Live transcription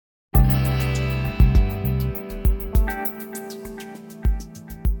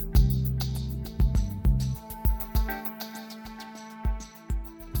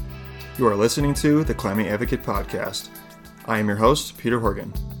You are listening to the Climbing Advocate Podcast. I am your host, Peter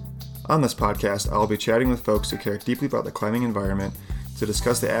Horgan. On this podcast, I will be chatting with folks who care deeply about the climbing environment to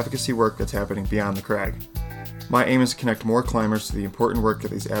discuss the advocacy work that's happening beyond the crag. My aim is to connect more climbers to the important work that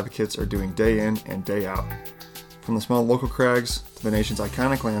these advocates are doing day in and day out. From the small local crags to the nation's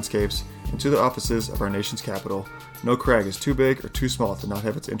iconic landscapes and to the offices of our nation's capital, no crag is too big or too small to not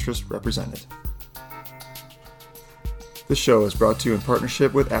have its interests represented. This show is brought to you in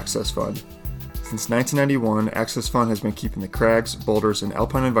partnership with Access Fund. Since 1991, Access Fund has been keeping the crags, boulders, and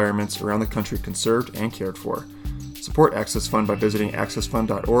alpine environments around the country conserved and cared for. Support Access Fund by visiting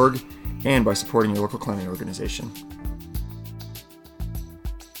accessfund.org and by supporting your local climbing organization.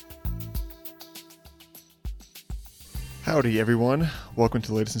 Howdy, everyone. Welcome to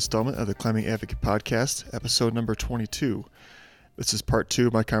the latest installment of the Climbing Advocate Podcast, episode number 22. This is part 2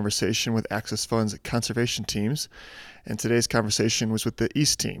 of my conversation with Access Fund's conservation teams, and today's conversation was with the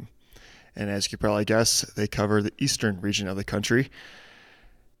East team. And as you can probably guess, they cover the eastern region of the country.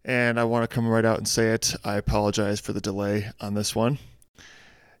 And I want to come right out and say it. I apologize for the delay on this one.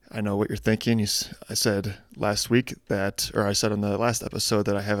 I know what you're thinking. I said last week I said on the last episode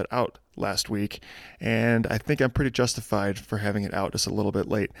that I have it out last week, and I think I'm pretty justified for having it out just a little bit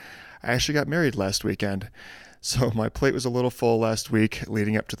late. I actually got married last weekend, so my plate was a little full last week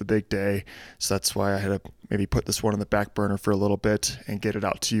leading up to the big day, so that's why I had to maybe put this one on the back burner for a little bit and get it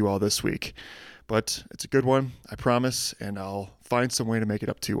out to you all this week. But it's a good one, I promise, and I'll find some way to make it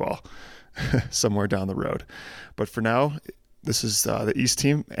up to you all somewhere down the road. But for now, this is the East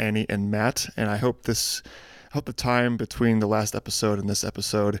team, Annie and Matt, and I hope the time between the last episode and this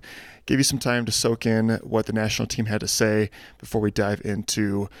episode gave you some time to soak in what the national team had to say before we dive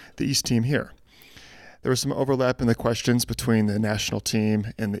into the East team here. There was some overlap in the questions between the national team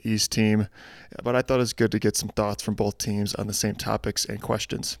and the East team, but I thought it was good to get some thoughts from both teams on the same topics and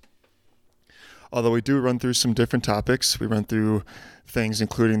questions. Although we do run through some different topics, we run through things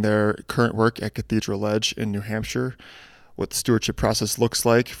including their current work at Cathedral Ledge in New Hampshire, what the stewardship process looks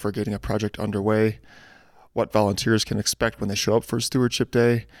like for getting a project underway, what volunteers can expect when they show up for Stewardship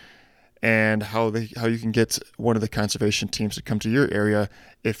Day, and how you can get one of the conservation teams to come to your area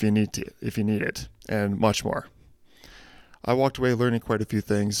if you need it, and much more. I walked away learning quite a few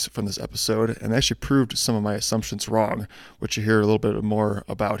things from this episode, and actually proved some of my assumptions wrong, which you hear a little bit more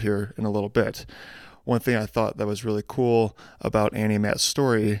about here in a little bit. One thing I thought that was really cool about Annie and Matt's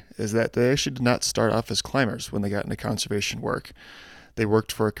story is that they actually did not start off as climbers when they got into conservation work. They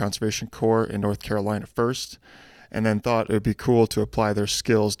worked for a conservation corps in North Carolina first, and then thought it would be cool to apply their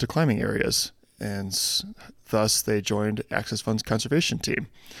skills to climbing areas, and thus they joined Access Fund's conservation team.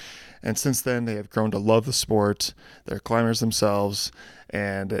 And since then, they have grown to love the sport, they're climbers themselves,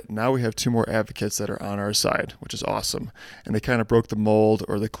 and now we have 2 more advocates that are on our side, which is awesome. And they kind of broke the mold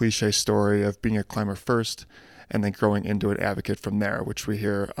or the cliche story of being a climber first and then growing into an advocate from there, which we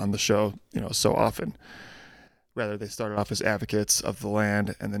hear on the show, so often. Rather, they started off as advocates of the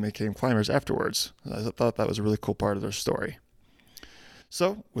land and then became climbers afterwards. I thought that was a really cool part of their story.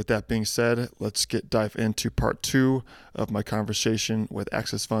 So, with that being said, let's dive into part 2 of my conversation with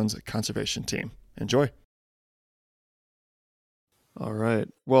Access Fund's conservation team. Enjoy. All right.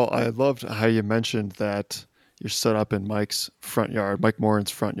 Well, I loved how you mentioned that you're set up in Mike's front yard, Mike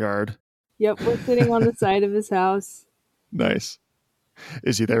Moran's front yard. Yep, we're sitting on the side of his house. Nice.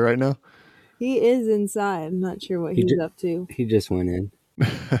 Is he there right now? He is inside. I'm not sure what he's up to. He just went in.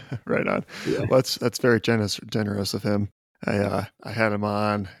 Right on. Yeah. Well, that's very generous of him. I had him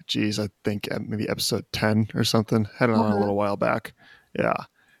on, I think maybe episode 10 or something. Had him on a little while back. Yeah,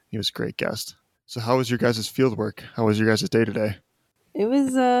 he was a great guest. So how was your guys' field work? How was your guys' day today? It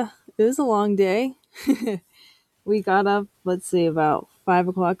was a long day. We got up, about 5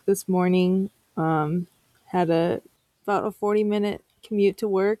 o'clock this morning. Had about a 40-minute commute to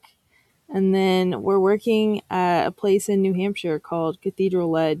work. And then we're working at a place in New Hampshire called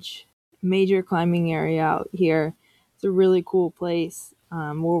Cathedral Ledge, major climbing area out here. It's a really cool place.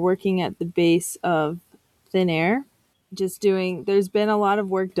 We're working at the base of Thin Air. There's been a lot of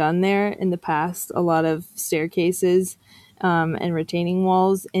work done there in the past, a lot of staircases and retaining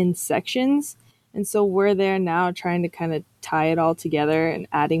walls in sections. And so we're there now trying to kind of tie it all together and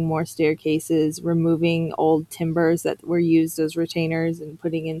adding more staircases, removing old timbers that were used as retainers and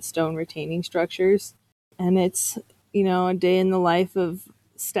putting in stone retaining structures. And it's, a day in the life of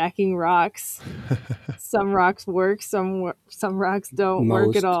stacking rocks. Some rocks work, some rocks don't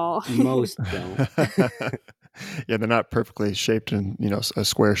work at all. Most don't. Yeah, they're not perfectly shaped in, a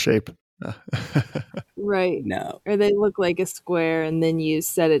square shape. Right. No. Or they look like a square and then you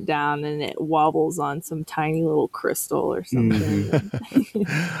set it down and it wobbles on some tiny little crystal or something.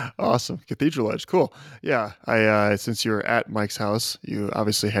 Awesome. Cathedral Edge. Cool. Yeah. Since you were at Mike's house, you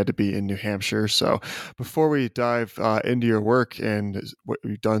obviously had to be in New Hampshire. So before we dive into your work and what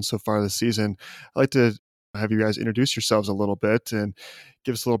you've done so far this season, I'd like to have you guys introduce yourselves a little bit and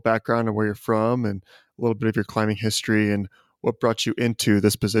give us a little background on where you're from and a little bit of your climbing history and what brought you into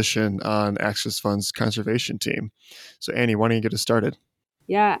this position on Access Fund's conservation team. So Annie, why don't you get us started?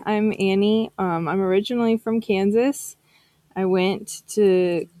 Yeah, I'm Annie. I'm originally from Kansas. I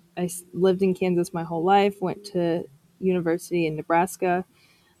lived in Kansas my whole life, went to university in Nebraska,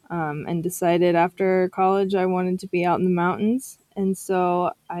 and decided after college I wanted to be out in the mountains. And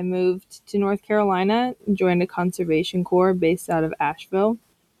so I moved to North Carolina, joined a conservation corps based out of Asheville,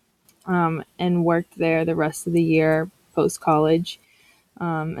 and worked there the rest of the year post college.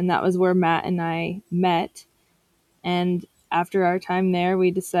 And that was where Matt and I met. And after our time there,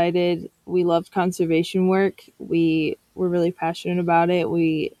 we decided we loved conservation work. We were really passionate about it.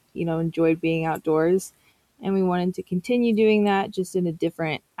 We, enjoyed being outdoors. And we wanted to continue doing that just in a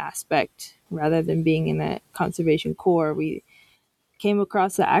different aspect rather than being in a conservation corps. We came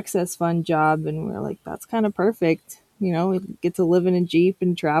across the Access Fund job and we are like, that's kind of perfect. We get to live in a Jeep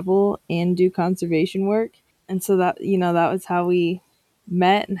and travel and do conservation work. And so that was how we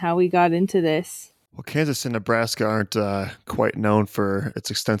met and how we got into this. Well, Kansas and Nebraska aren't quite known for its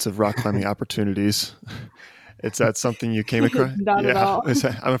extensive rock climbing opportunities. Is that something you came across? Not at all.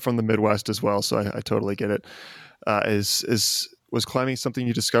 I'm from the Midwest as well, so I totally get it. Was climbing something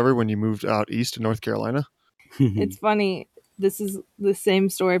you discovered when you moved out east to North Carolina? It's funny. This is the same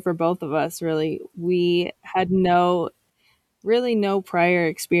story for both of us, really. We had no prior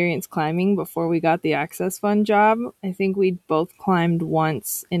experience climbing before we got the Access Fund job. I think we'd both climbed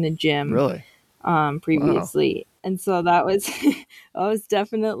once in a gym. Really? Previously. Wow. And so that was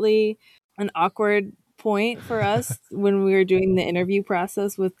definitely an awkward point for us when we were doing the interview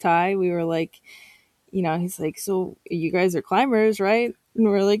process with Ty. We were like, he's like, so you guys are climbers, right? And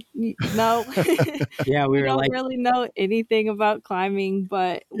we're like, no. Yeah, we don't really know anything about climbing,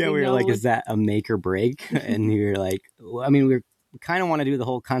 but we were like, is that a make or break? And we were like, well, I mean, we kind of want to do the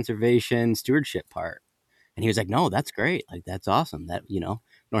whole conservation stewardship part. And he was like, no, that's great. Like, that's awesome. That,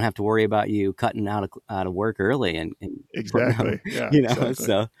 don't have to worry about you cutting out of work early and exactly. Yeah, exactly.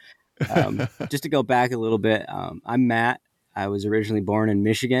 So just to go back a little bit, I'm Matt. I was originally born in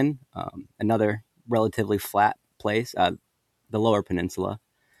Michigan, another relatively flat place, the Lower Peninsula.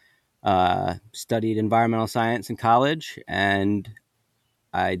 Studied environmental science in college, and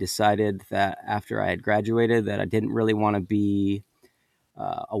I decided that after I had graduated that I didn't really want to be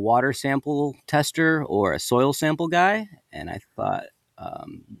a water sample tester or a soil sample guy. And I thought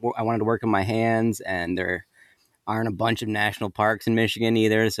I wanted to work in my hands, and there aren't a bunch of national parks in Michigan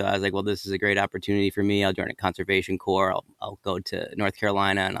either. So I was like, well, this is a great opportunity for me. I'll join a conservation corps. I'll go to North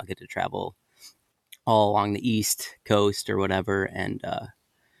Carolina and I'll get to travel all along the East Coast or whatever and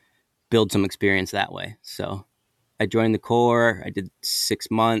build some experience that way. So I joined the Corps. I did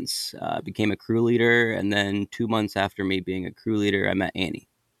 6 months, became a crew leader. And then 2 months after me being a crew leader, I met Annie.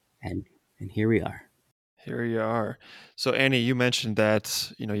 And here we are. Here you are. So Annie, you mentioned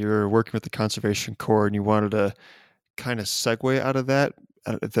that, you were working with the Conservation Corps and you wanted to kind of segue out of that,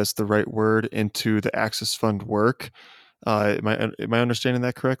 if that's the right word, into the Access Fund work. Am I understanding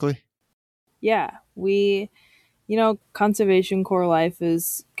that correctly? Yeah, Conservation Corps life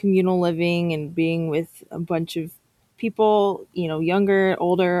is communal living and being with a bunch of people, younger,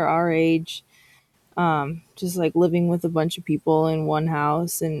 older, our age, just like living with a bunch of people in one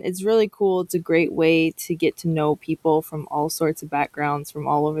house. And it's really cool. It's a great way to get to know people from all sorts of backgrounds from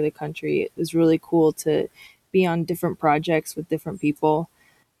all over the country. It was really cool to be on different projects with different people.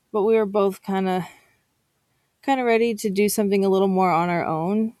 But we were both kind of ready to do something a little more on our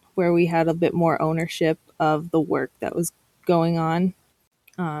own, where we had a bit more ownership of the work that was going on.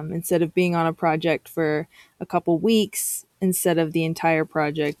 Instead of being on a project for a couple weeks, instead of the entire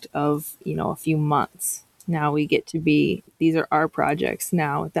project of, a few months. Now we get to these are our projects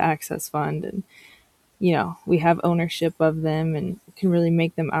now with the Access Fund, and, we have ownership of them and can really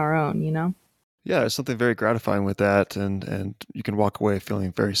make them our own, Yeah, there's something very gratifying with that, and you can walk away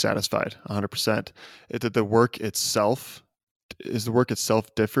feeling very satisfied, 100%. Is the work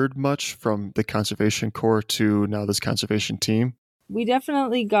itself differed much from the Conservation Corps to now this conservation team? We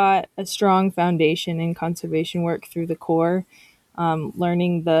definitely got a strong foundation in conservation work through the Corps,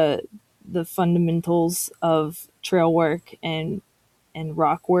 learning the fundamentals of trail work and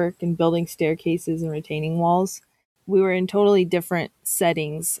rock work and building staircases and retaining walls. we were in totally different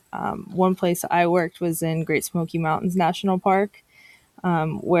settings. One place I worked was in Great Smoky Mountains National Park,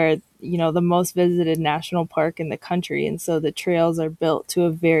 where, the most visited national park in the country. And so the trails are built to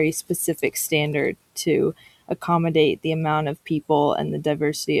a very specific standard to accommodate the amount of people and the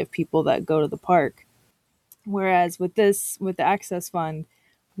diversity of people that go to the park. Whereas with the Access Fund,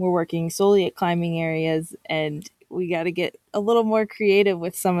 we're working solely at climbing areas, and we got to get a little more creative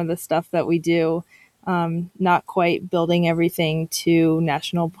with some of the stuff that we do. Not quite building everything to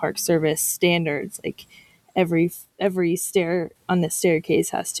National Park Service standards. Like every stair on the staircase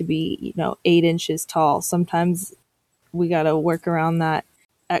has to be 8 inches tall. Sometimes we got to work around that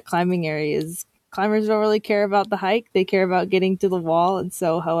at climbing areas. Climbers don't really care about the hike; they care about getting to the wall. And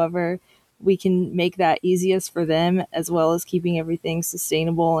so, however we can make that easiest for them, as well as keeping everything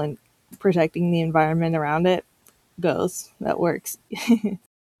sustainable and protecting the environment around it, that works.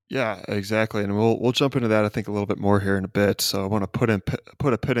 Yeah, exactly, and we'll jump into that I think a little bit more here in a bit. So I want to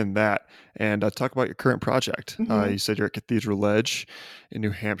put a pin in that and talk about your current project. Mm-hmm. You said you're at Cathedral Ledge in New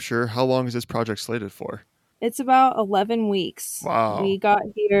Hampshire. How long is this project slated for? It's about 11 weeks. Wow. We got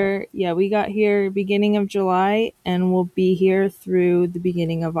here beginning of July, and we'll be here through the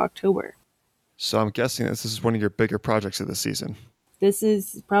beginning of October. So I'm guessing this is one of your bigger projects of the season. This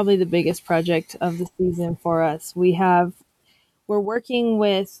is probably the biggest project of the season for us. We're working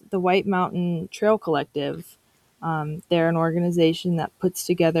with the White Mountain Trail Collective. They're an organization that puts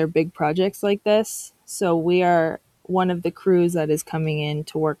together big projects like this. So we are one of the crews that is coming in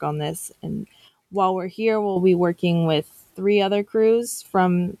to work on this. And while we're here, we'll be working with 3 other crews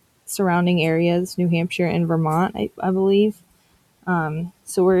from surrounding areas, New Hampshire and Vermont, I believe.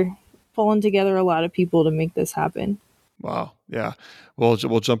 So we're pulling together a lot of people to make this happen. Wow. Yeah. Well,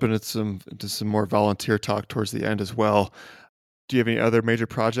 we'll jump into some more volunteer talk towards the end as well. Do you have any other major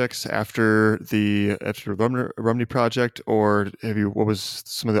projects after the Rumney project, or what was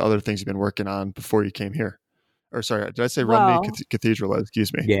some of the other things you've been working on before you came here? Or sorry, did I say Rumney Cathedral?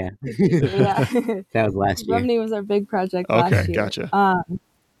 Excuse me. Yeah. Yeah. That was last year. Rumney was our big project Okay, last year. Gotcha.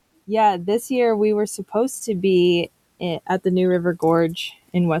 Yeah, this year we were supposed to be at the New River Gorge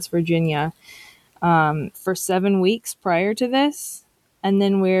in West Virginia for 7 weeks prior to this. And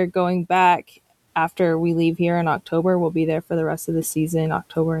then we're going back after we leave here in October. We'll be there for the rest of the season,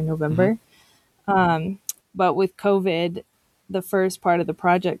 October and November. Mm-hmm. But with COVID, the first part of the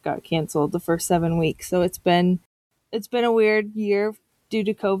project got canceled, the first 7 weeks. So it's been a weird year due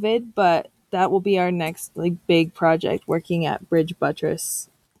to COVID, but that will be our next big project, working at Bridge Buttress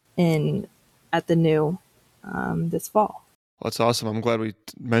at the New this fall. Well, that's awesome. I'm glad we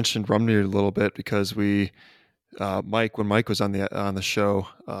mentioned Rumney a little bit because when Mike was on the show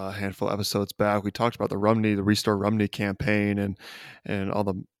a handful of episodes back, we talked about the Restore Rumney campaign and all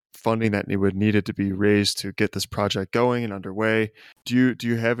the funding that needed to be raised to get this project going and underway. Do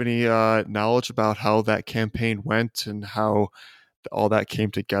you have any knowledge about how that campaign went and how all that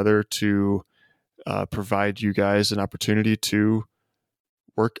came together to provide you guys an opportunity to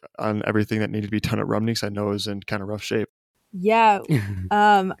work on everything that needed to be done at Rumney? Because I know it was in kind of rough shape. Yeah.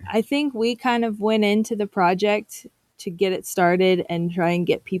 I think we kind of went into the project to get it started and try and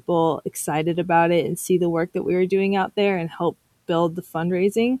get people excited about it and see the work that we were doing out there and help build the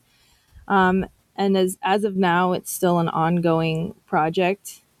fundraising. And as of now, it's still an ongoing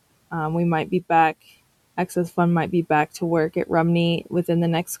project. We might be back. Access Fund might be back to work at Rumney within the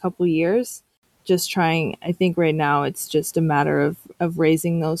next couple years. Just trying, I think right now it's just a matter of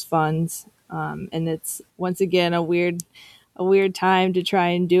raising those funds. And it's once again a weird time to try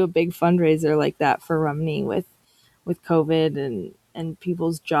and do a big fundraiser like that for Rumney with COVID and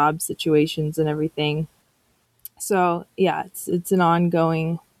people's job situations and everything. So yeah, it's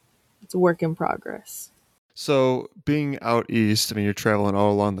a work in progress. So being out east, I mean, you're traveling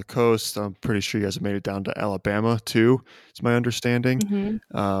all along the coast. I'm pretty sure you guys have made it down to Alabama too. It's my understanding.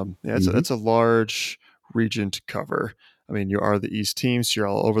 Mm-hmm. It's a large region to cover. I mean, you are the East team, so you're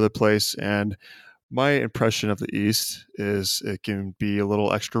all over the place. And my impression of the East is it can be a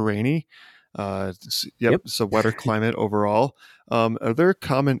little extra rainy. Yep. It's a wetter climate overall. Are there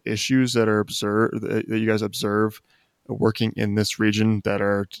common issues that you guys observe working in this region that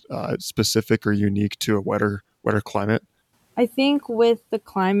are specific or unique to a wetter climate? I think with the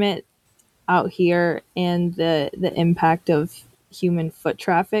climate out here and the impact of human foot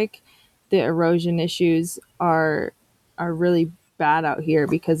traffic, the erosion issues are really bad out here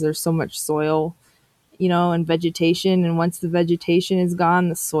because there's so much soil, and vegetation. And once the vegetation is gone,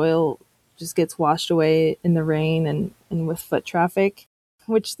 the soil just gets washed away in the rain and with foot traffic,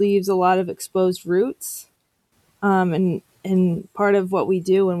 which leaves a lot of exposed roots. And And part of what we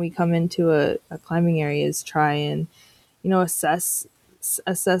do when we come into a climbing area is try and,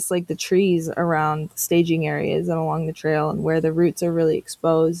 assess like the trees around the staging areas and along the trail and where the roots are really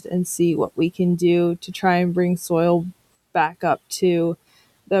exposed, and see what we can do to try and bring soil back up to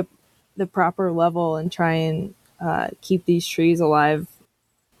the proper level, and try and keep these trees alive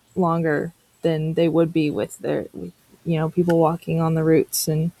longer than they would be with people walking on the roots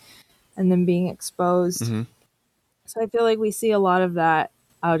and them being exposed. Mm-hmm. So I feel like we see a lot of that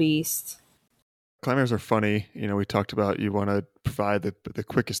out east. Climbers are funny. We talked about you want to provide the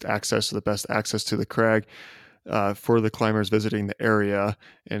quickest access or the best access to the crag for the climbers visiting the area.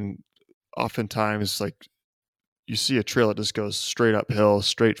 And oftentimes, like, you see a trail that just goes straight uphill,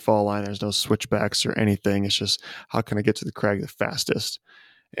 straight fall line. There's no switchbacks or anything. It's just, how can I get to the crag the fastest?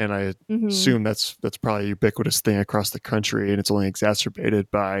 And I assume that's probably a ubiquitous thing across the country, and it's only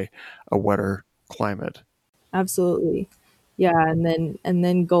exacerbated by a wetter climate. Absolutely. Yeah, and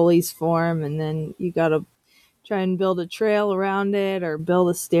then gullies form, and then you got to try and build a trail around it or build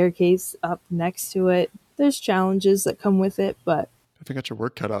a staircase up next to it. There's challenges that come with it, but I think got your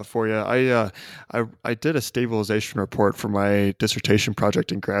work cut out for you. I did a stabilization report for my dissertation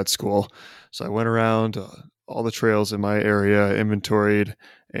project in grad school. So I went around all the trails in my area, inventoried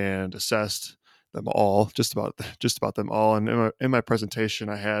and assessed them all, just about them all. And in my presentation,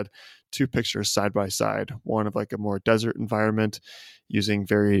 I had two pictures side by side. One of like a more desert environment using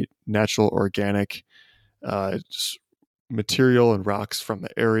very natural, organic material and rocks from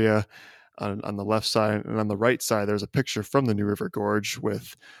the area on the left side, and on the right side there's a picture from the New River Gorge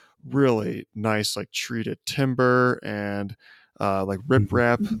with really nice like treated timber and like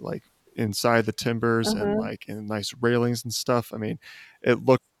riprap like inside the timbers and like in nice railings and stuff. I mean, it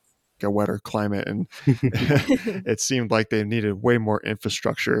looked like a wetter climate, and it seemed like they needed way more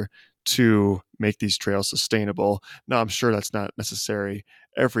infrastructure to make these trails sustainable. Now, I'm sure that's not necessary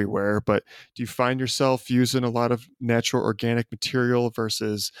everywhere, but do you find yourself using a lot of natural organic material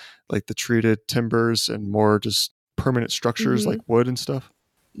versus like the treated timbers and more just permanent structures like wood and stuff?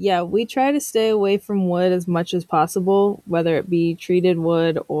 Yeah, we try to stay away from wood as much as possible, whether it be treated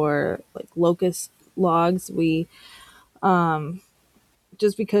wood or like locust logs. We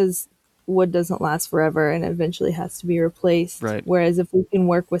just because wood doesn't last forever and eventually has to be replaced. Right. Whereas if we can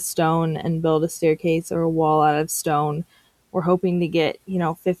work with stone and build a staircase or a wall out of stone, we're hoping to get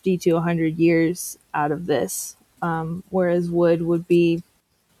 50 to 100 years out of this. Whereas wood would be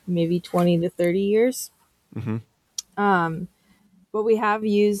maybe 20 to 30 years. But we have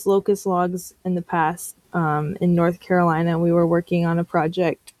used locust logs in the past. In North Carolina, we were working on a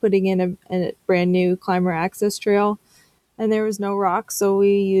project putting in a brand new climber access trail, and there was no rock, so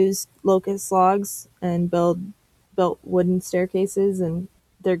we used locust logs and built wooden staircases, and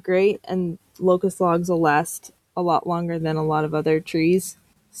they're great, and locust logs will last a lot longer than a lot of other trees.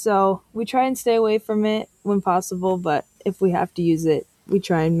 So we try and stay away from it when possible, but if we have to use it, we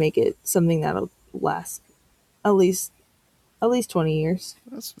try and make it something that'll last at least 20 years.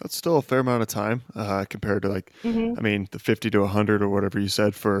 That's still a fair amount of time compared to like, I mean, the 50 to 100 or whatever you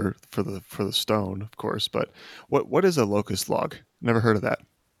said for the stone, of course. But what is a locust log? Never heard of that.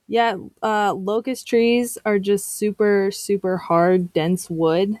 Yeah, locust trees are just super, super hard, dense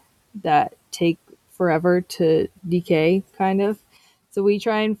wood that take forever to decay, kind of. So we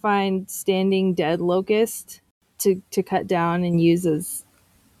try and find standing dead locust to cut down and use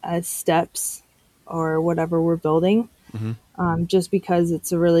as steps or whatever we're building. Just because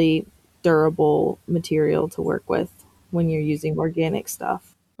it's a really durable material to work with when you're using organic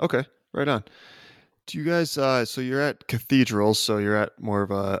stuff. Okay, right on. Do you guys, so you're at Cathedral, so you're at more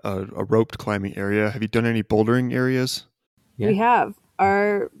of a roped climbing area. Have you done any bouldering areas? Yeah. We have.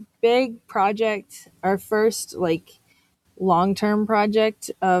 Our big project, our first like long-term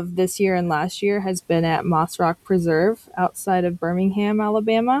project of this year and last year has been at Moss Rock Preserve outside of Birmingham,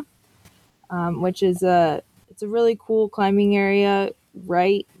 Alabama, which is it's a really cool climbing area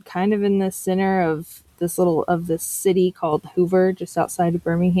right kind of in the center of this city called Hoover, just outside of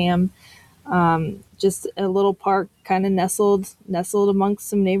Birmingham. Just a little park kind of nestled amongst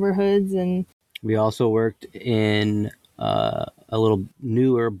some neighborhoods. And we also worked in a little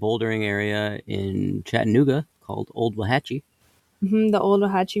newer bouldering area in Chattanooga called Old Wauhatchie. The Old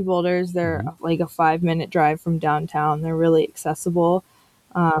Wauhatchie boulders, they're like a 5-minute drive from downtown. They're really accessible.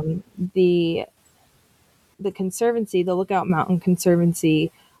 The Conservancy, the Lookout Mountain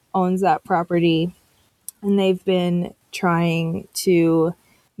Conservancy, owns that property, and they've been trying to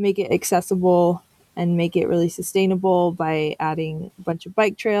make it accessible and make it really sustainable by adding a bunch of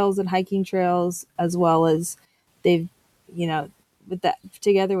bike trails and hiking trails, as well as they've, with that,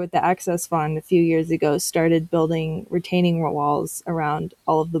 together with the Access Fund a few years ago, started building retaining walls around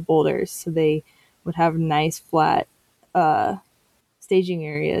all of the boulders so they would have nice flat staging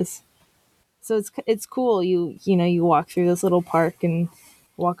areas. So it's cool. You walk through this little park and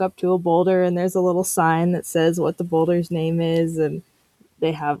walk up to a boulder, and there's a little sign that says what the boulder's name is, and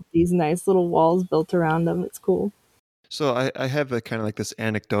they have these nice little walls built around them. It's cool. So I have a kind of like this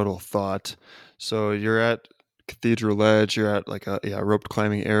anecdotal thought. So you're at Cathedral Ledge, you're at like a roped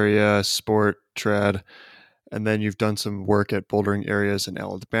climbing area, sport, trad, and then you've done some work at bouldering areas in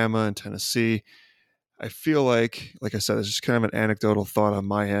Alabama and Tennessee. I feel like I said, it's just kind of an anecdotal thought on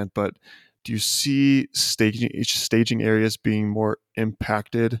my end, but do you see staging areas being more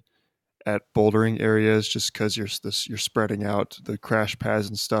impacted at bouldering areas just because you're spreading out the crash pads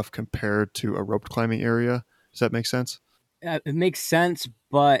and stuff compared to a roped climbing area? Does that make sense? It makes sense,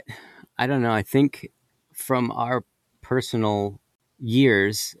 but I don't know. I think from our personal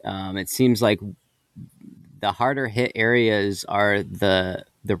years, it seems like the harder hit areas are the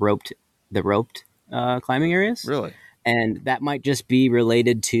roped climbing areas. Really? And that might just be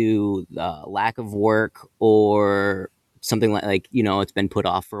related to lack of work or something like it's been put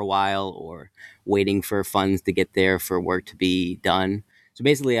off for a while or waiting for funds to get there for work to be done. So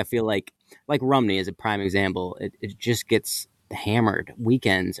basically, I feel like Rumney is a prime example. It just gets hammered.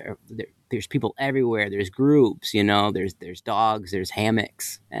 Weekends there's people everywhere. There's groups, there's dogs, there's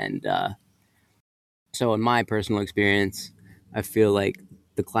hammocks, and so in my personal experience, I feel like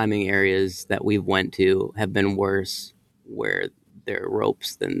the climbing areas that we've went to have been worse where there are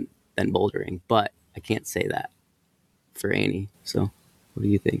ropes than bouldering. But I can't say that for Annie. So what do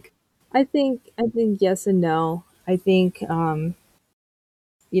you think? I think yes and no. I think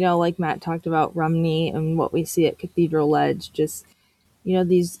like Matt talked about Rumney and what we see at Cathedral Ledge, just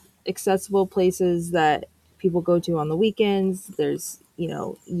these accessible places that people go to on the weekends. There's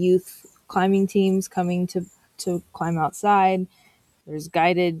youth climbing teams coming to climb outside. There's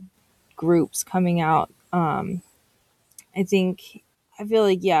guided groups coming out. I feel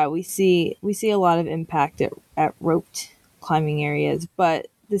like we see a lot of impact at roped climbing areas, but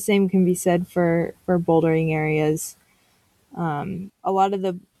the same can be said for bouldering areas. A lot of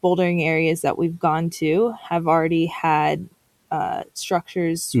the bouldering areas that we've gone to have already had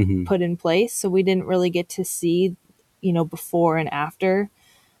structures put in place, so we didn't really get to see before and after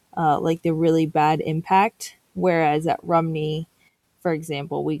like the really bad impact. Whereas at Rumney, for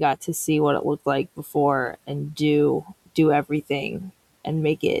example, we got to see what it looked like before and do everything and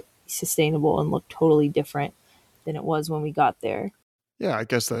make it sustainable and look totally different than it was when we got there. Yeah, I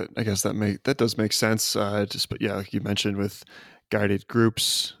guess that does make sense. But yeah, like you mentioned with guided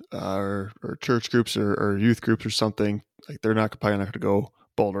groups or church groups or youth groups or something, like they're probably not going to go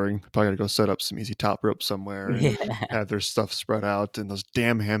bouldering. Probably going to go set up some easy top rope somewhere and have their stuff spread out in those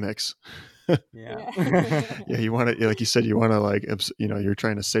damn hammocks. Yeah. Yeah, you want to, like you said, you're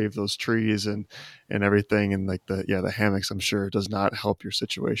trying to save those trees and everything, and like the hammocks, I'm sure, does not help your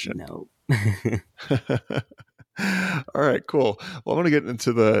situation. No. All right, cool. Well, I want to get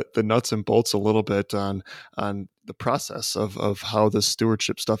into the nuts and bolts a little bit on the process of how the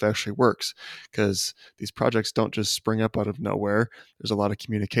stewardship stuff actually works, because these projects don't just spring up out of nowhere. There's a lot of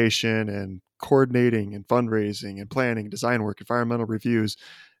communication and coordinating and fundraising and planning, design work, environmental reviews,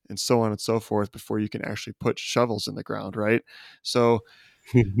 and so on and so forth before you can actually put shovels in the ground, right? So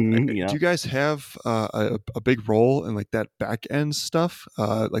Yeah. do you guys have a big role in like that back end stuff,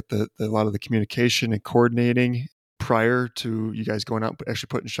 like a lot of the communication and coordinating prior to you guys going out and actually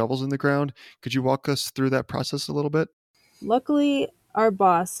putting shovels in the ground? Could you walk us through that process a little bit? Luckily, our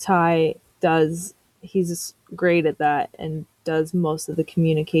boss Ty he's great at that and does most of the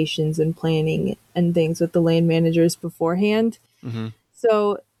communications and planning and things with the land managers beforehand. Mm-hmm.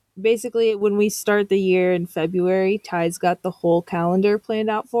 So basically, when we start the year in February, Ty's got the whole calendar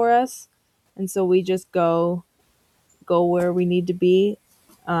planned out for us, and so we just go where we need to be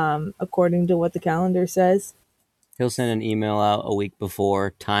according to what the calendar says. He'll send an email out a week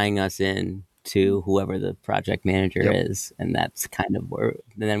before tying us in to whoever the project manager is, and that's kind of where.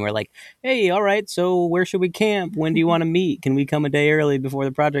 And then we're like, "Hey, all right, so where should we camp? When do you want to meet? Can we come a day early before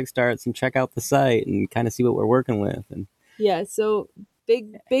the project starts and check out the site and kind of see what we're working with?" And yeah, so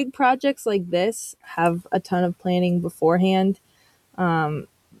big projects like this have a ton of planning beforehand.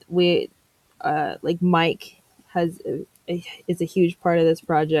 We like Mike is a huge part of this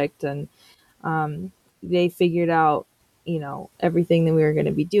project, and they figured out everything that we were going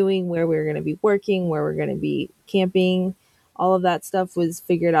to be doing, where we were going to be working, where we're going to be camping. All of that stuff was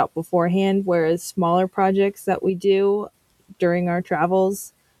figured out beforehand, whereas smaller projects that we do during our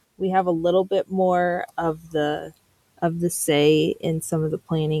travels, we have a little bit more of the of the say in some of the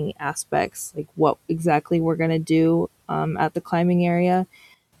planning aspects, like what exactly we're going to do at the climbing area.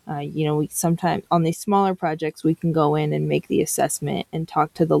 We sometimes on these smaller projects we can go in and make the assessment and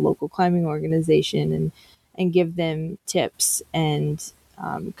talk to the local climbing organization and give them tips and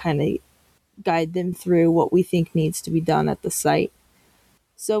kind of guide them through what we think needs to be done at the site.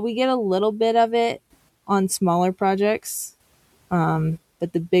 So we get a little bit of it on smaller projects,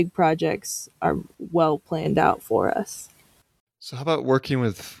 but the big projects are well planned out for us. So how about working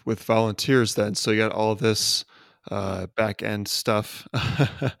with volunteers then? So you got all this back end stuff.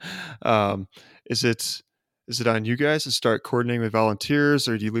 um, is it on you guys to start coordinating with volunteers,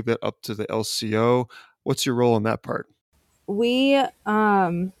 or do you leave that up to the LCO? What's your role in that part? We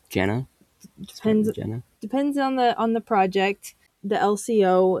Jenna? depends on the project. The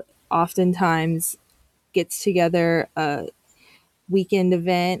LCO oftentimes gets together a weekend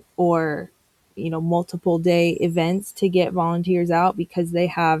event or multiple day events to get volunteers out because they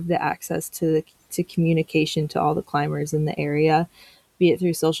have the access to communication to all the climbers in the area, be it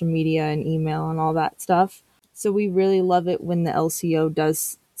through social media and email and all that stuff. So we really love it when the LCO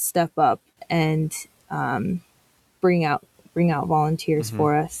does step up and bring out volunteers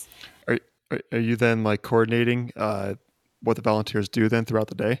for us. Are you then like coordinating what the volunteers do then throughout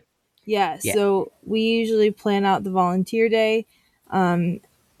the day? Yeah. So we usually plan out the volunteer day, and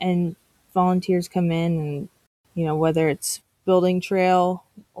volunteers come in and, whether it's building trail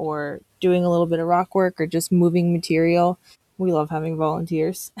or doing a little bit of rock work or just moving material, we love having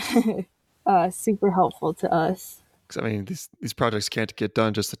volunteers. Super helpful to us. Because I mean, these projects can't get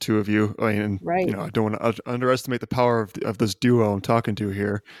done just the two of you. I mean, Right. I don't want to underestimate the power of this duo I'm talking to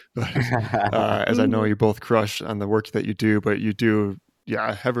here. But as I know you both crush on the work that you do, but you do,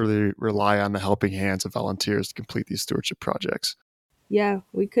 heavily rely on the helping hands of volunteers to complete these stewardship projects. Yeah,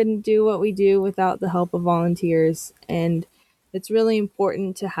 we couldn't do what we do without the help of volunteers, and it's really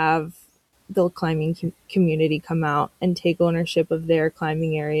important to have the climbing community come out and take ownership of their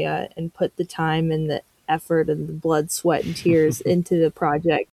climbing area and put the time and the effort and the blood, sweat, and tears into the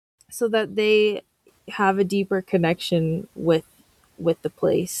project so that they have a deeper connection with the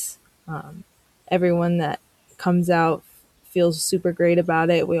place. Everyone that comes out feels super great about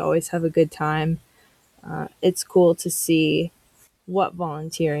it. We always have a good time. It's cool to see what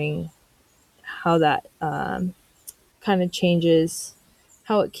volunteering, how that kind of changes,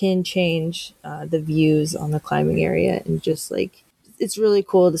 how it can change the views on the climbing area, and just like it's really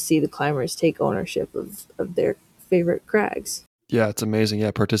cool to see the climbers take ownership of their favorite crags. Yeah, it's amazing.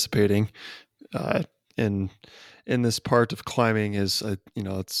 Yeah, participating in this part of climbing is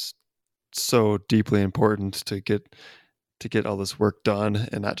it's so deeply important to get all this work done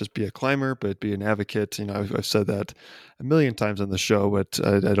and not just be a climber, but be an advocate. I've said that a million times on the show, but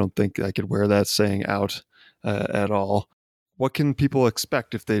I don't think I could wear that saying out at all. What can people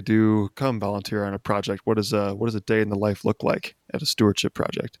expect if they do come volunteer on a project? What does a day in the life look like at a stewardship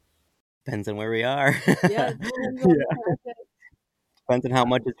project? Depends on where we are. Yeah, Depends on how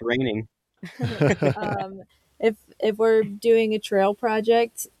much it's raining. If we're doing a trail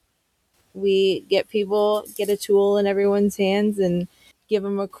project, we get a tool in everyone's hands and give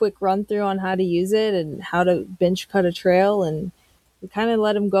them a quick run through on how to use it and how to bench cut a trail, and we kind of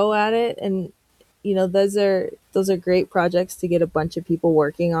let them go at it. And those are great projects to get a bunch of people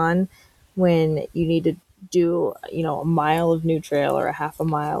working on when you need to do a mile of new trail or a half a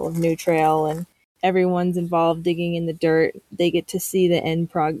mile of new trail, and everyone's involved digging in the dirt. They get to see the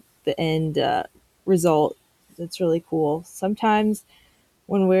end result. That's really cool. Sometimes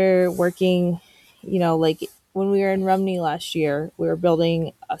when we're working, like when we were in Rumney last year, we were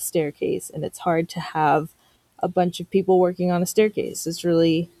building a staircase, and it's hard to have a bunch of people working on a staircase. It's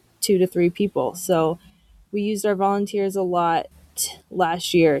really 2 to 3 people. So we used our volunteers a lot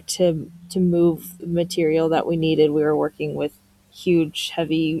last year to move material that we needed. We were working with huge,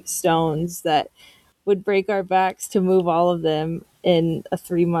 heavy stones that would break our backs to move all of them in a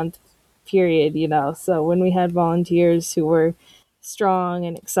 3-month period, So when we had volunteers who were strong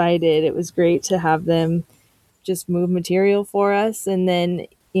and excited, it was great to have them just move material for us. And then,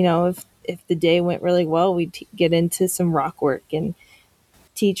 if the day went really well, we'd get into some rock work and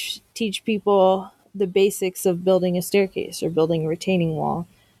teach people the basics of building a staircase or building a retaining wall.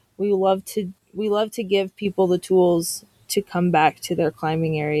 We love to give people the tools to come back to their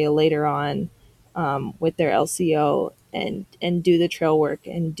climbing area later on with their LCO and do the trail work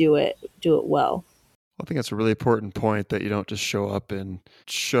and do it well. I think that's a really important point, that you don't just show up and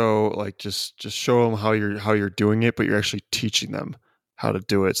show just show them how you're doing it, but you're actually teaching them how to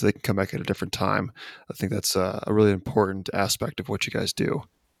do it so they can come back at a different time. I think that's a really important aspect of what you guys do.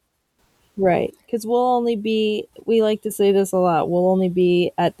 Right. Because we like to say this a lot, we'll only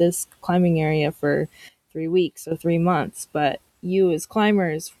be at this climbing area for 3 weeks or 3 months, but you as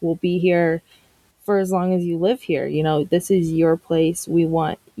climbers will be here for as long as you live here. This is your place. We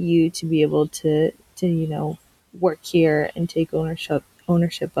want you to be able to work here and take ownership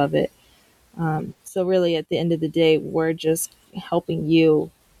of it. So really, at the end of the day, we're just helping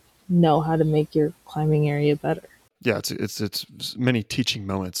you know how to make your climbing area better. Yeah, it's many teaching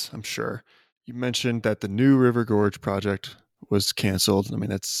moments, I'm sure. You mentioned that the new River Gorge project was canceled. I mean,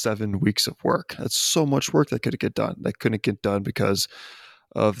 that's 7 weeks of work. That's so much work that couldn't get done because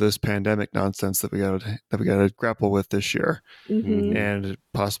of this pandemic nonsense that we got to grapple with this year Mm-hmm. and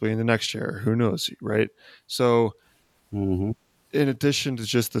possibly in the next year. Who knows, right? So, Mm-hmm. in addition to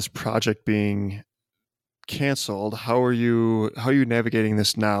just this project being canceled, how are you navigating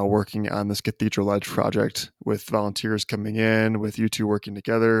this now, working on this Cathedral Edge project with volunteers coming in, with you two working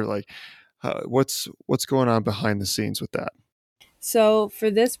together? Like, what's going on behind the scenes with that? So for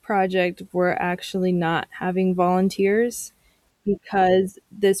this project, we're actually not having volunteers because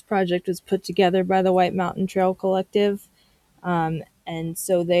this project was put together by the White Mountain Trail Collective. And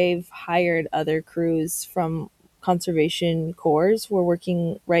so they've hired other crews from conservation corps. We're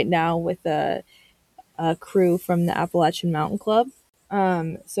working right now with a crew from the Appalachian Mountain Club.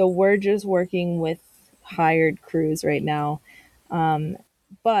 So we're just working with hired crews right now.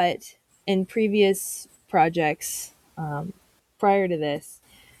 But in previous projects, prior to this,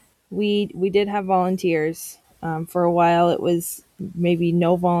 we did have volunteers. For a while, it was maybe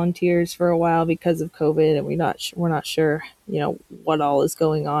no volunteers for a while because of COVID, and we're not sure, what all is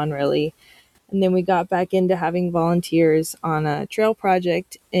going on really. And then we got back into having volunteers on a trail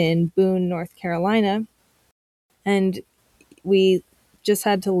project in Boone, North Carolina, and we just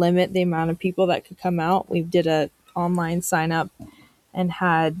had to limit the amount of people that could come out. We did a online sign up and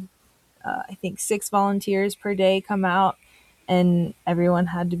had I think 6 volunteers per day come out, and everyone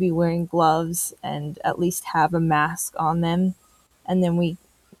had to be wearing gloves and at least have a mask on them. And then we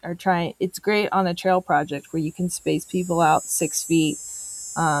are trying. It's great on a trail project where you can space people out 6 feet,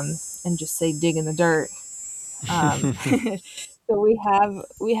 and just say dig in the dirt. Um, so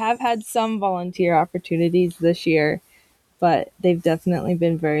we have had some volunteer opportunities this year, but they've definitely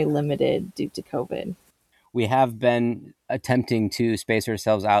been very limited due to COVID. We have been attempting to space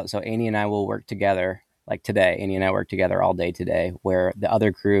ourselves out. So Annie and I will work together. Like today, Annie and I work together all day today, where the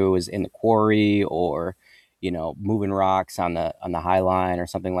other crew is in the quarry or, moving rocks on the high line or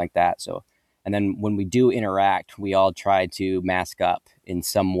something like that. So, and then when we do interact, we all try to mask up in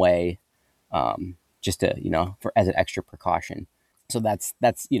some way, just to for as an extra precaution. So that's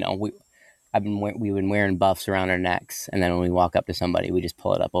we've been wearing buffs around our necks, and then when we walk up to somebody, we just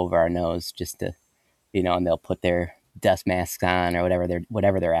pull it up over our nose just to and they'll put their dust masks on or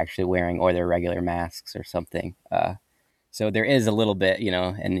whatever they're actually wearing, or their regular masks or something. So there is a little bit,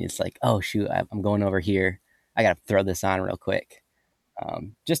 and it's like, oh shoot, I'm going over here. I got to throw this on real quick,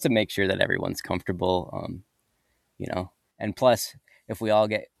 just to make sure that everyone's comfortable. And plus, if we all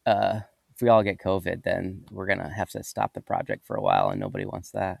get COVID, then we're gonna have to stop the project for a while, and nobody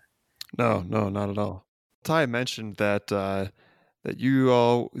wants that. No, no, not at all. Ty mentioned that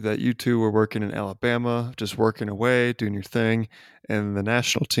you two were working in Alabama, just working away, doing your thing, and the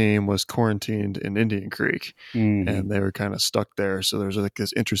national team was quarantined in Indian Creek, Mm-hmm. and they were kind of stuck there. So there's like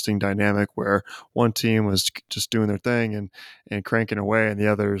this interesting dynamic where one team was just doing their thing and cranking away, and the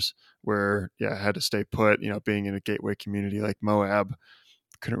others had to stay put. Being in a gateway community like Moab,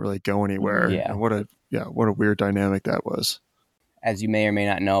 couldn't really go anywhere. Yeah. And what a weird dynamic that was. As you may or may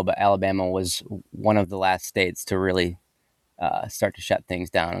not know, but Alabama was one of the last states to really start to shut things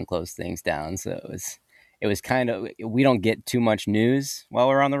down and close things down. So it was kind of, we don't get too much news while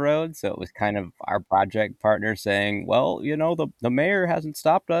we're on the road. So it was kind of our project partner saying, well, the mayor hasn't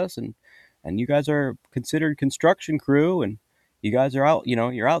stopped us, and you guys are considered construction crew, and you guys are out,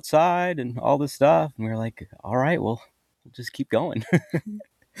 you're outside and all this stuff. And we were like, all right, well, we'll just keep going.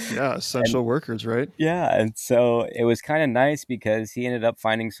 Yeah, essential workers, right? Yeah, and so it was kind of nice because he ended up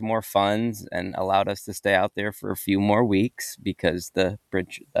finding some more funds and allowed us to stay out there for a few more weeks because the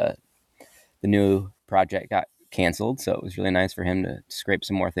new project got canceled. So it was really nice for him to scrape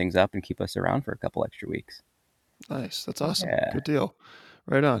some more things up and keep us around for a couple extra weeks. Nice. That's awesome. Yeah. Good deal.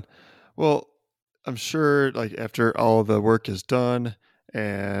 Right on. Well, I'm sure like after all the work is done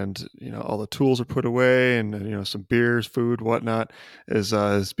and all the tools are put away and some beers, food, whatnot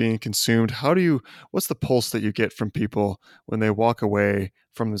is being consumed. What's the pulse that you get from people when they walk away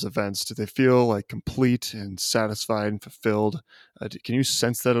from these events? Do they feel like complete and satisfied and fulfilled? Can you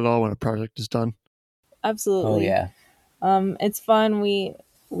sense that at all when a project is done? Absolutely. Oh yeah. It's fun.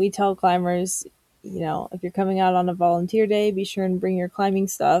 we tell climbers, if you're coming out on a volunteer day, be sure and bring your climbing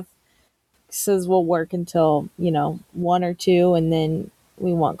stuff. Says we'll work until 1 or 2, and then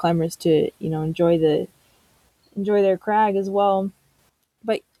we want climbers to enjoy their crag as well.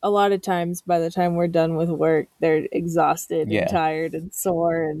 But a lot of times, by the time we're done with work, they're exhausted and tired and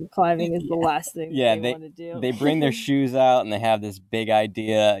sore, and climbing is the last thing they want to do. They bring their shoes out and they have this big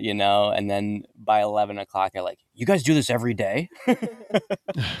idea, and then by 11 o'clock, they're like, "You guys do this every day?"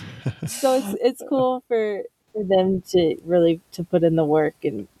 So it's cool for them to really to put in the work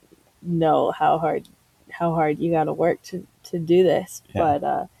and know how hard you got to work to do this. Yeah.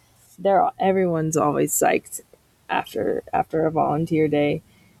 But everyone's always psyched after a volunteer day.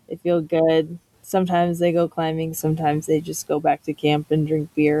 They feel good. Sometimes they go climbing, sometimes they just go back to camp and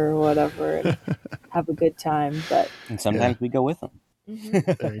drink beer or whatever and have a good time. And sometimes we go with them.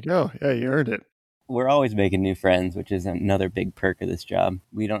 Mm-hmm. There you go. Yeah, you earned it. We're always making new friends, which is another big perk of this job.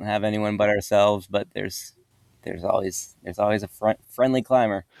 We don't have anyone but ourselves, but there's always a friendly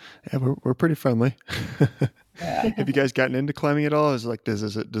climber. Yeah, we're pretty friendly. Yeah. Have you guys gotten into climbing at all?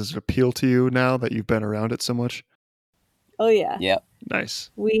 Does it appeal to you now that you've been around it so much? Oh yeah. Yep. Nice.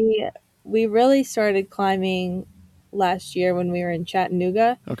 We really started climbing last year when we were in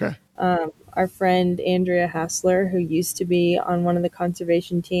Chattanooga. Okay. Our friend Andrea Hassler, who used to be on one of the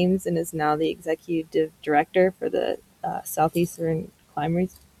conservation teams and is now the executive director for the Southeastern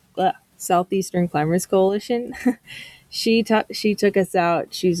Climbers Coalition, she took us out.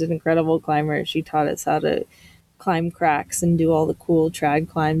 She's an incredible climber. She taught us how to climb cracks and do all the cool trad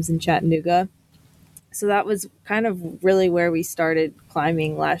climbs in Chattanooga. So that was kind of really where we started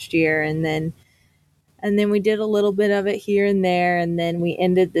climbing last year, and then we did a little bit of it here and there, and then we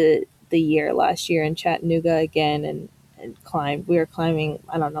ended the year last year in Chattanooga again and climbed. We were climbing,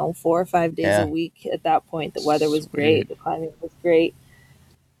 I don't know, 4 or 5 days a week at that point. The weather was great. The climbing was great.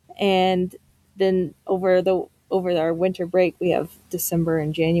 And then over our winter break, we have December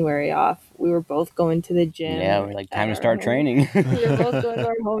and January off. We were both going to the gym. Yeah, we're like, time to start training. We were both going to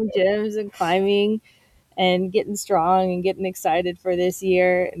our home gyms and climbing and getting strong and getting excited for this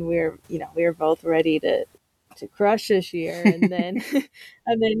year. And we were both ready to crush this year. And then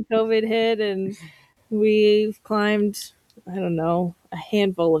and then COVID hit, and we've climbed, I don't know, a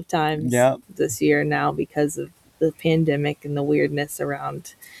handful of times this year now because of the pandemic and the weirdness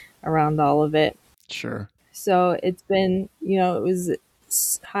around all of it. Sure. So it's been, it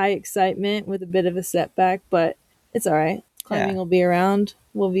was high excitement with a bit of a setback, but it's all right. Climbing will be around.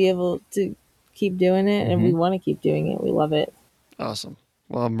 We'll be able to keep doing it, and we want to keep doing it. We love it. Awesome.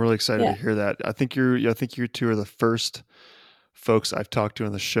 Well, I'm really excited to hear that. I think you two are the first folks I've talked to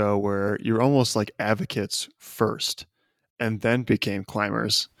on the show where you're almost like advocates first and then became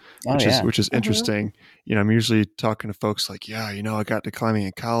climbers, which is interesting. I'm usually talking to folks like, I got to climbing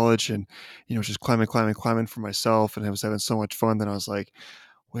in college and, just climbing for myself, and I was having so much fun. Then I was like,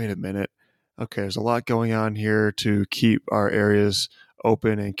 wait a minute. Okay, there's a lot going on here to keep our areas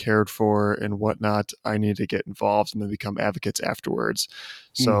open and cared for and whatnot. I need to get involved and then become advocates afterwards.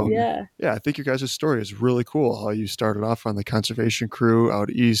 So I think your guys' story is really cool. How you started off on the conservation crew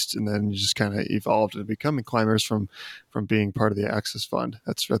out east, and then you just kind of evolved into becoming climbers from being part of the Access Fund.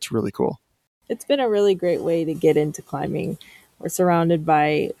 That's really cool. It's been a really great way to get into climbing. We're surrounded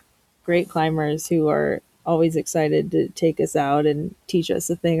by great climbers who are always excited to take us out and teach us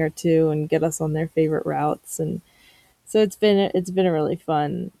a thing or two and get us on their favorite routes. And so it's been a really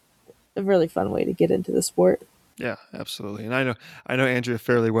fun way to get into the sport. Yeah, absolutely. And I know Andrea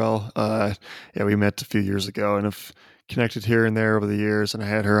fairly well. We met a few years ago and have connected here and there over the years, and I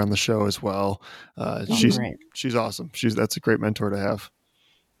had her on the show as well. She's awesome. That's a great mentor to have.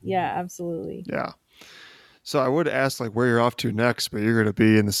 Yeah, absolutely. Yeah. So I would ask where you're off to next, but you're going to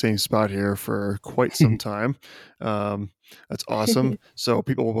be in the same spot here for quite some time. That's awesome. So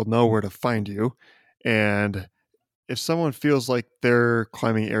people will know where to find you. And if someone feels like their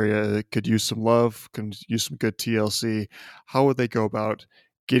climbing area could use some love, can use some good TLC, how would they go about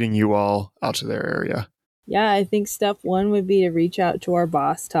getting you all out to their area? Yeah, I think step one would be to reach out to our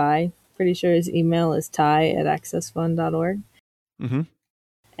boss, Ty. Pretty sure his email is ty@accessfund.org. Mm-hmm.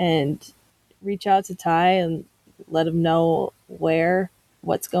 And reach out to Ty and let him know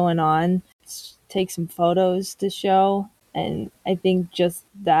what's going on. Take some photos to show. And I think just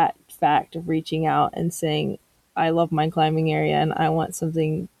that fact of reaching out and saying, I love my climbing area and I want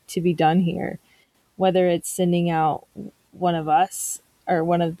something to be done here, whether it's sending out one of us or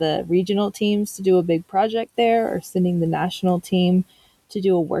one of the regional teams to do a big project there, or sending the national team to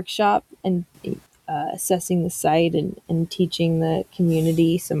do a workshop and assessing the site and teaching the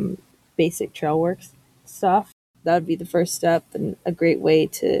community some basic trail work stuff. that would be the first step and a great way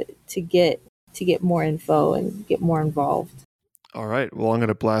to get more info and get more involved. All right. Well, I'm going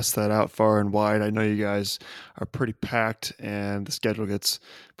to blast that out far and wide. I know you guys are pretty packed and the schedule gets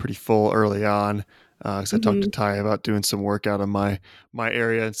pretty full early on. Because I talked to Ty about doing some work out in my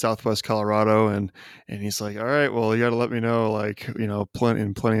area in Southwest Colorado, and he's like, "All right, well, you got to let me know, like,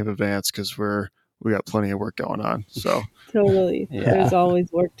 plenty of advance, because we got plenty of work going on." So Totally, Yeah. There's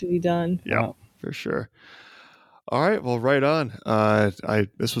always work to be done. yeah, for sure. All right, well, right on.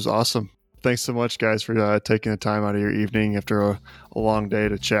 This was awesome. Thanks so much, guys, for taking the time out of your evening after a long day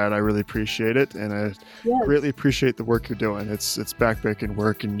to chat. I really appreciate it, and I greatly appreciate the work you're doing. It's backbreaking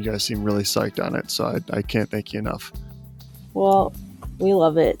work, and you guys seem really psyched on it, so I can't thank you enough. Well, we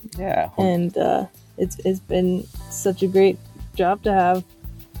love it. Yeah. And it's been such a great job to have.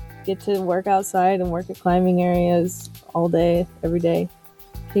 Get to work outside and work at climbing areas all day, every day.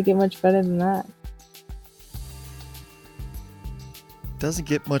 Can't get much better than that. Doesn't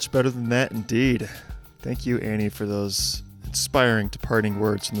get much better than that, indeed. Thank you, Annie, for those inspiring departing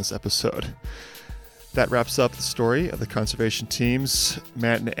words from this episode. That wraps up the story of the conservation teams.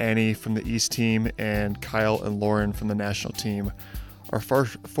 Matt and Annie from the East team and Kyle and Lauren from the national team are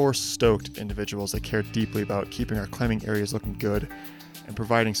four stoked individuals that care deeply about keeping our climbing areas looking good and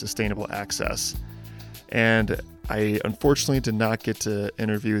providing sustainable access. And I unfortunately did not get to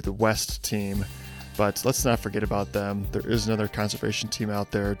interview the West team, but let's not forget about them. There is another conservation team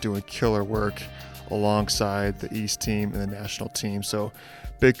out there doing killer work alongside the East team and the national team. So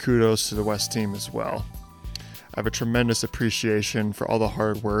big kudos to the West team as well. I have a tremendous appreciation for all the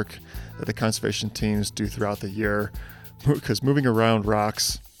hard work that the conservation teams do throughout the year, because moving around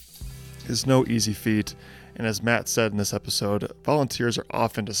rocks is no easy feat. And as Matt said in this episode, volunteers are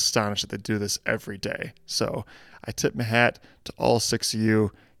often astonished that they do this every day. So I tip my hat to all 6 of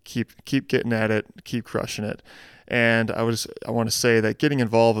you. Keep getting at it, keep crushing it. And I want to say that getting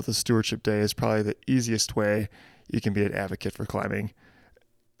involved with the Stewardship Day is probably the easiest way you can be an advocate for climbing.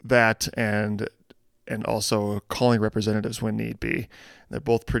 That and also calling representatives when need be. They're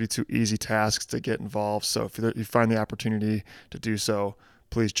both pretty two easy tasks to get involved. So if you find the opportunity to do so,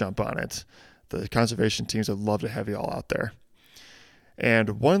 please jump on it. The conservation teams would love to have you all out there.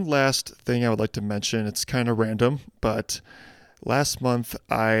 And one last thing I would like to mention, it's kind of random, but last month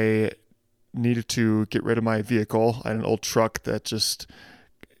I needed to get rid of my vehicle. I had an old truck that just,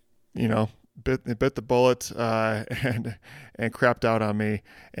 bit the bullet and crapped out on me,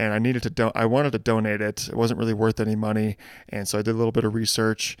 and I wanted to donate it. It wasn't really worth any money, and so I did a little bit of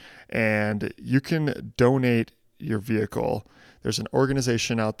research, and you can donate your vehicle. There's an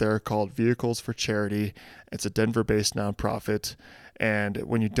organization out there called Vehicles for Charity. It's a Denver-based nonprofit, and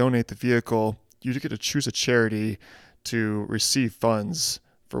when you donate the vehicle, you get to choose a charity to receive funds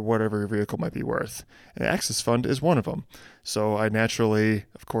for whatever your vehicle might be worth. And the Access Fund is one of them. So I naturally,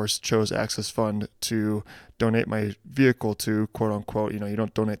 of course, chose Access Fund to donate my vehicle to, quote unquote. You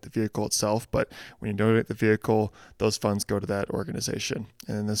don't donate the vehicle itself, but when you donate the vehicle, those funds go to that organization.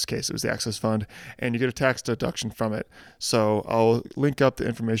 And in this case, it was the Access Fund, and you get a tax deduction from it. So I'll link up the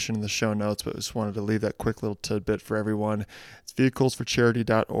information in the show notes, but I just wanted to leave that quick little tidbit for everyone. It's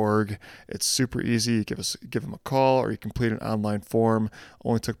vehiclesforcharity.org. It's super easy. You give them a call, or you complete an online form.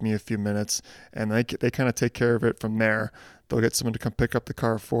 Only took me a few minutes, and they kind of take care of it from there. They'll get someone to come pick up the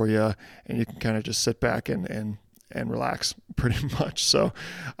car for you, and you can kind of just sit back and relax pretty much. So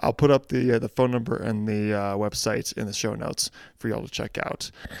I'll put up the phone number and the website in the show notes for y'all to check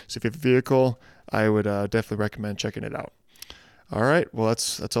out. So if you have a vehicle, I would definitely recommend checking it out. All right, well,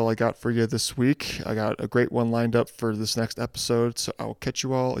 that's all I got for you this week. I got a great one lined up for this next episode, so I will catch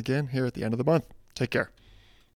you all again here at the end of the month. Take care.